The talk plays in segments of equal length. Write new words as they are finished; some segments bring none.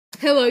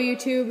Hello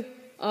YouTube.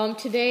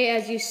 Today,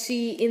 as you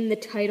see in the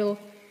title,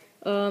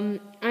 I'm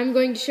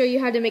going to show you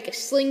how to make a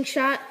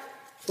slingshot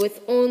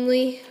with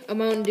only a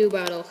Mountain Dew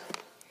bottle.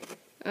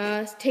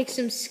 It takes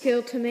some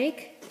skill to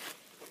make.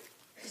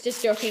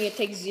 Just joking, it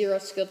takes zero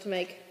skill to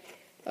make.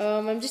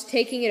 I'm just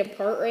taking it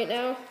apart right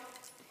now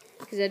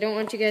because I don't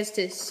want you guys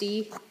to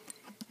see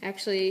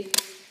actually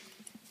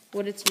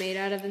what it's made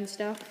out of and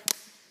stuff.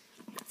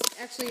 It's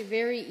actually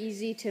very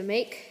easy to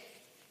make.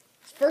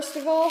 First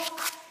of all,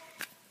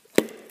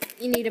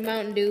 you need a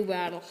Mountain Dew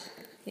bottle.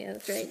 Yeah,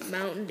 that's right,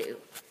 Mountain Dew.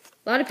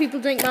 A lot of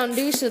people drink Mountain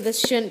Dew, so this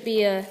shouldn't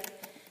be a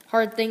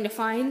hard thing to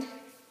find.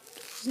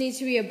 This needs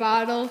to be a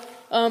bottle,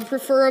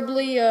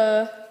 preferably,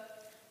 let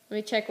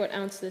me check what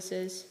ounce this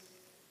is.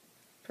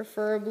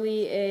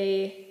 Preferably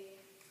a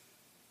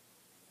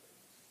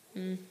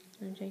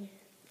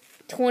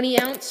 20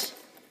 ounce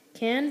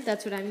can,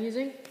 that's what I'm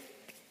using.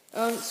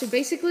 So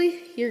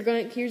basically,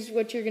 here's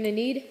what you're gonna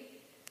need.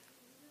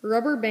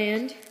 Rubber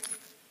band,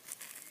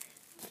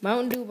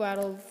 Mountain Dew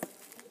bottle,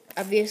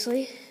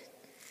 obviously,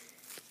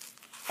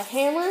 a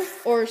hammer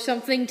or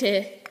something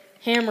to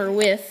hammer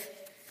with,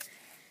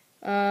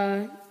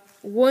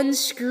 one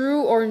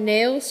screw or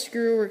nail,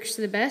 screw works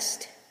the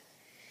best,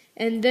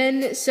 and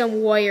then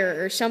some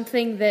wire or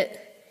something that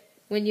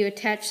when you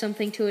attach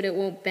something to it, it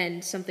won't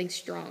bend, something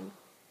strong.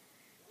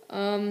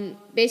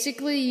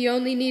 Basically, you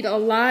only need a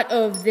lot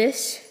of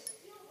this,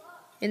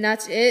 and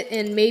that's it,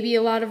 and maybe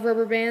a lot of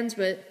rubber bands,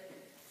 but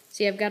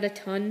see, I've got a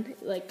ton,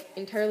 like,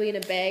 entirely in a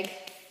bag.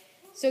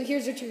 So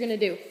here's what you're going to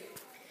do.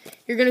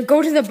 You're going to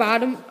go to the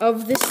bottom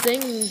of this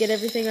thing and get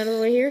everything out of the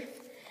way here.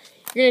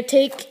 You're going to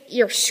take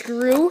your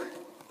screw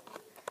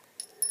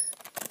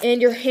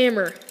and your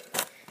hammer.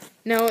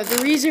 Now,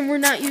 the reason we're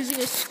not using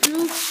a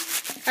screw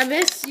on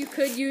this, you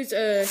could use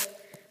a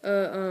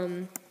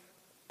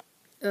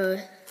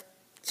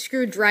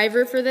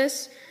screwdriver for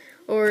this,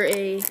 or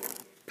a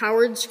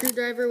powered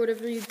screwdriver,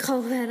 whatever you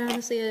call that.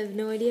 Honestly, I have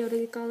no idea what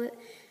you call it.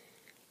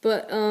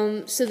 But,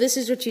 so this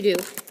is what you do.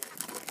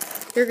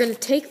 You're going to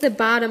take the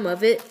bottom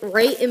of it,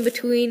 right in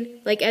between,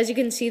 like, as you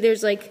can see,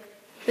 there's, like,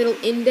 little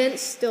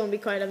indents. Dylan, be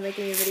quiet, I'm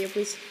making a video,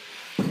 please,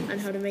 on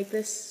how to make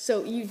this.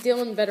 So,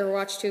 Dylan better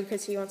watch, too,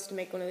 because he wants to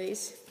make one of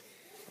these.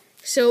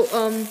 So,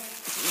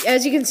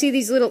 as you can see,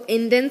 these little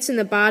indents in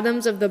the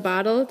bottoms of the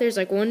bottle, there's,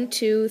 like, 1,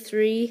 2,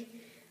 3,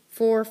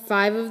 4,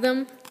 5 of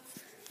them,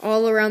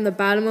 all around the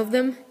bottom of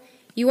them.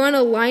 You want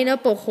to line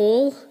up a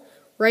hole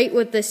right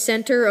with the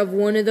center of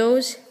one of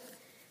those.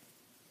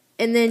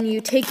 And then you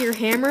take your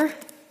hammer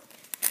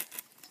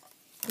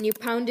and you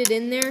pound it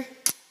in there.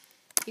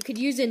 You could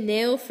use a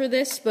nail for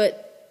this,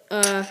 but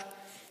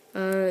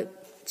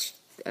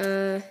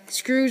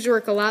screws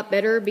work a lot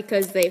better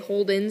because they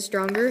hold in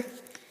stronger.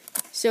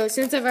 So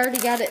since I've already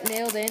got it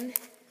nailed in,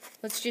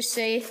 let's just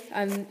say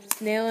I'm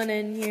nailing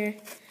in here.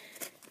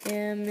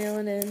 Yeah, I'm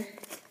nailing in.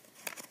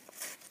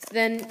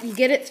 Then you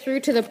get it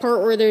through to the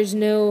part where there's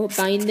no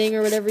binding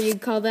or whatever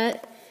you'd call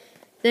that.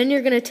 Then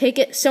you're going to take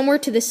it somewhere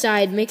to the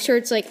side. Make sure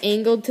it's, like,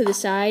 angled to the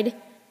side.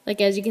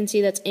 Like, as you can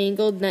see, that's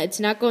angled. It's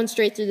not going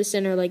straight through the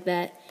center like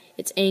that.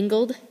 It's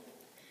angled.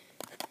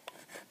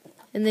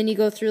 And then you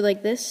go through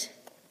like this.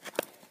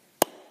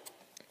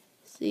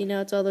 See,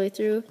 now it's all the way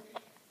through.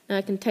 Now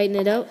I can tighten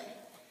it out.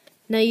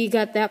 Now you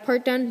got that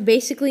part done.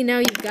 Basically, now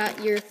you've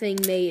got your thing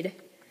made.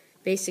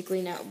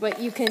 Basically now.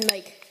 But you can,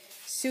 like,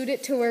 suit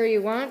it to where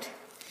you want.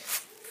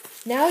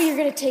 Now you're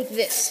going to take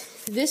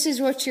this. This is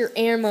what your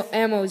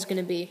ammo is going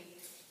to be.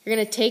 You're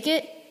going to take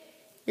it,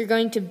 you're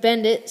going to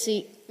bend it.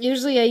 See,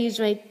 usually I use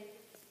my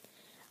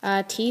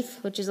teeth,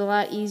 which is a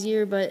lot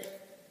easier, but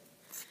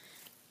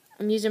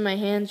I'm using my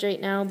hands right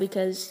now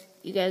because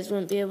you guys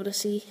won't be able to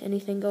see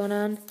anything going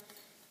on.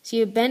 So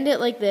you bend it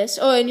like this.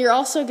 Oh, and you're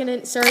also going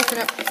to, sorry for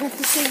not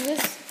practicing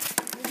this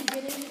in the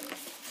beginning,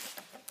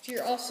 but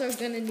you're also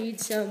going to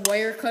need some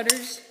wire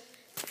cutters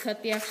to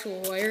cut the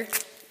actual wire.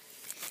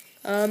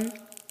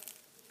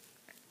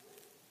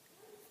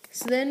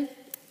 So then,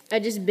 I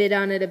just bit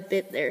on it a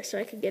bit there so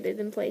I could get it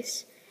in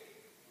place.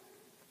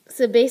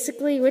 So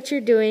basically what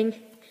you're doing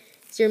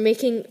is you're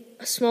making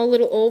a small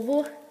little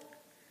oval.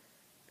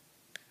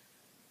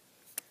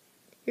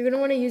 You're going to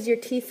want to use your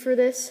teeth for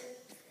this,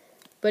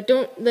 but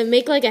then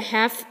make like a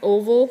half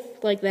oval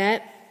like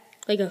that,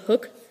 like a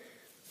hook.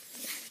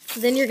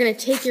 Then you're going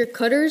to take your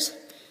cutters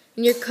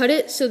and you cut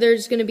it so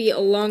there's going to be a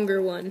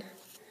longer one.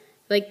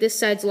 Like this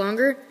side's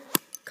longer.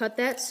 Cut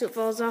that so it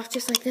falls off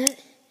just like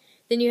that.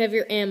 Then you have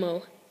your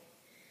ammo.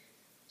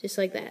 Just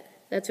like that.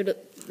 That's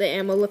what the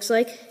ammo looks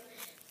like.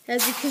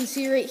 As you can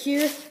see right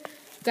here,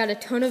 got a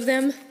ton of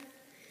them.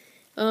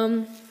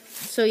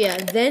 So yeah,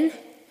 then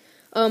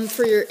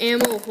for your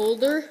ammo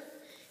holder,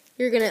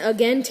 you're going to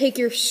again take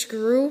your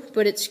screw,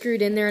 but it's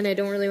screwed in there and I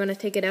don't really want to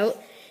take it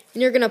out.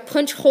 And you're going to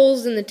punch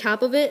holes in the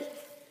top of it.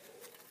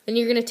 Then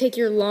you're going to take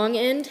your long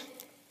end.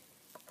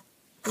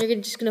 And you're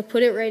just going to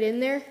put it right in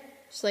there,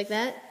 just like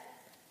that.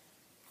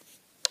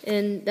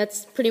 And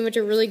that's pretty much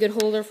a really good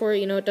holder for it.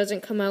 You know, it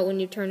doesn't come out when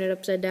you turn it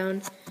upside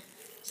down.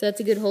 So that's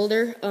a good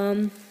holder.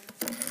 So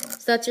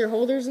that's your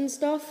holders and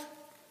stuff.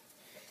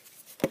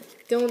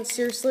 Don't,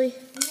 seriously.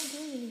 I'm not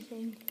doing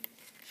anything.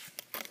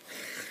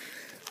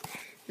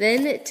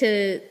 Then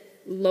to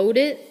load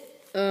it,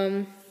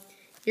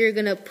 you're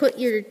gonna put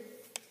your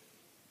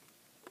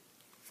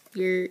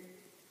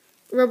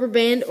rubber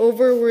band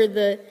over where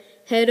the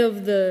head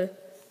of the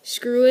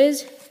screw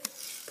is.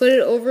 Put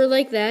it over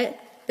like that.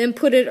 Then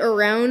put it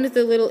around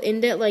the little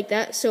indent like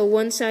that. So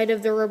one side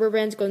of the rubber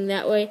band's going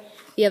that way,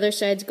 the other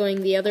side's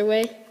going the other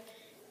way.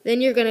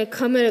 Then you're gonna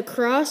come it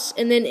across,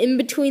 and then in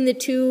between the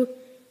two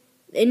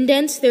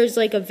indents, there's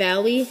like a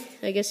valley,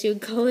 I guess you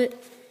would call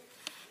it.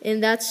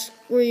 And that's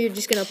where you're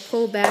just gonna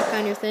pull back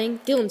on your thing.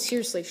 Dylan,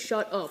 seriously,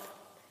 shut up.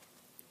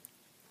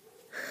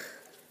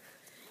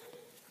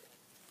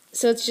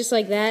 So it's just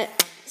like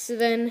that. So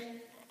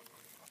then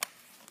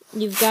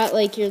you've got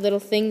like your little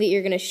thing that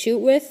you're gonna shoot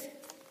with.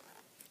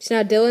 So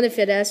now, Dylan, if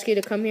I'd ask you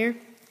to come here.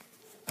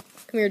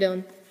 Come here,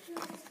 Dylan.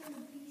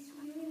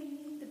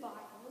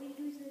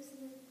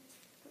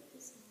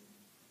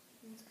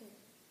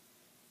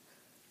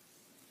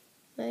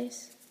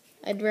 Nice.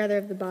 I'd rather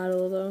have the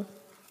bottle though.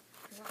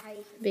 Why?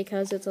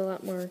 Because it's a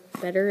lot more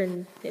better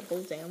and it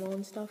holds ammo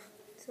and stuff.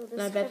 So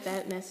And I bet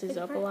that messes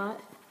up a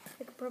lot.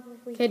 I could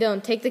probably. Okay,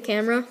 Dylan, take the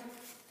camera.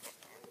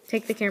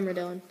 Take the camera,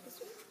 Dylan.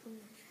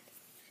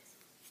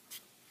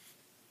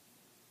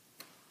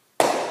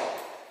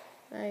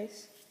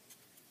 Nice.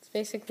 It's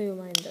basically what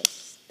mine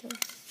does.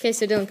 Okay,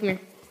 so Dylan, come here.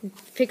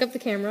 Pick up the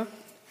camera,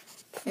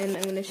 and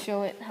I'm gonna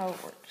show it how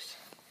it works.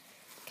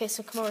 Okay,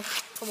 so come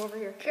over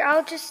here. Here,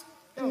 I'll just.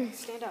 No,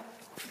 stand up.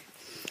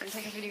 And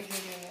take a video of me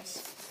doing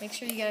this. Make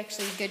sure you get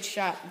actually a good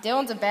shot.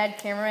 Dylan's a bad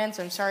cameraman,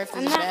 so I'm sorry if this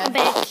I'm is not a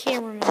bad. bad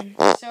cameraman.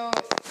 So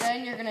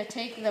then you're gonna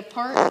take the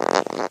part.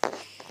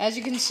 As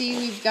you can see,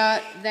 we've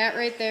got that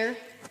right there.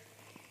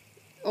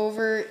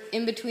 Over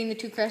in between the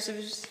two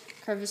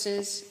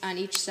crevices on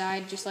each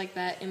side, just like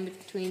that, in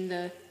between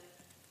the,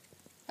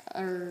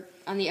 or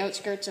on the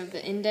outskirts of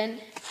the indent.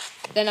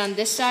 Then on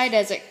this side,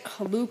 as it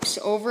loops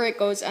over, it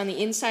goes on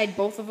the inside.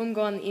 Both of them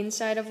go on the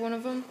inside of one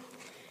of them.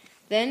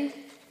 Then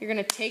you're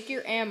gonna take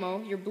your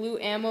ammo, your blue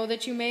ammo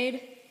that you made.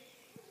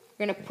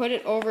 You're gonna put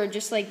it over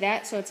just like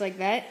that, so it's like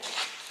that.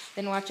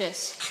 Then watch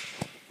this.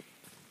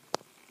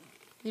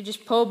 You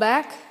just pull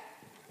back,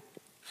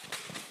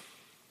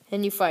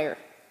 and you fire.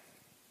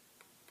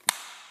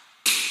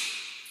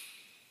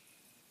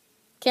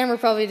 Camera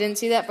probably didn't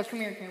see that, but come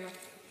here, camera.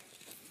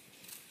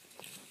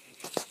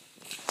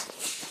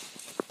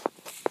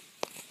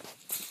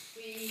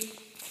 We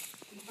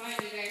find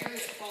it. I heard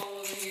it fall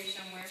over here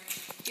somewhere.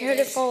 I heard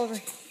it fall over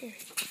here.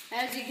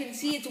 As you can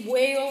see, it's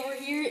way over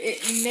here.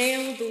 It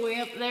nailed the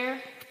way up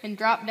there and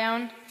dropped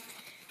down.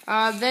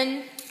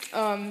 Then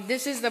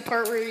this is the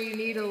part where you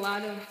need a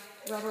lot of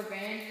rubber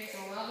band. So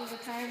a lot of the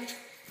time,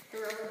 the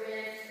rubber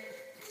band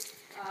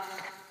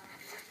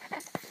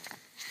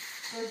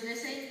was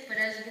missing, but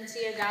as you can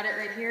see, I got it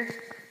right here.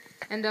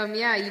 And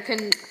yeah, you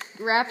can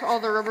wrap all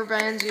the rubber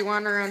bands you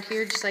want around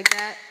here, just like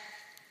that.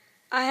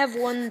 I have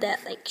one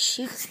that like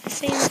shoots the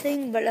same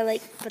thing, but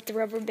but the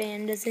rubber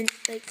band doesn't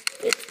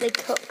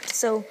it's hooked.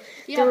 So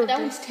yeah, but that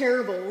one's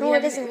terrible. No,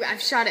 it isn't.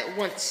 I've shot it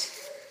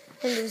once,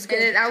 and it was good.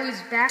 and it always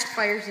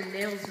backfires and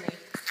nails me.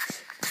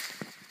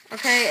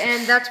 Okay,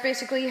 and that's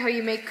basically how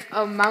you make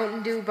a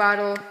Mountain Dew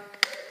Bottle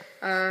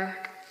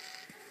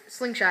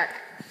Slingshot.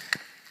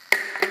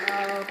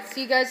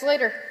 See you guys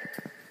later.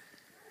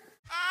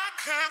 I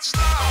can't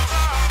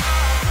stop.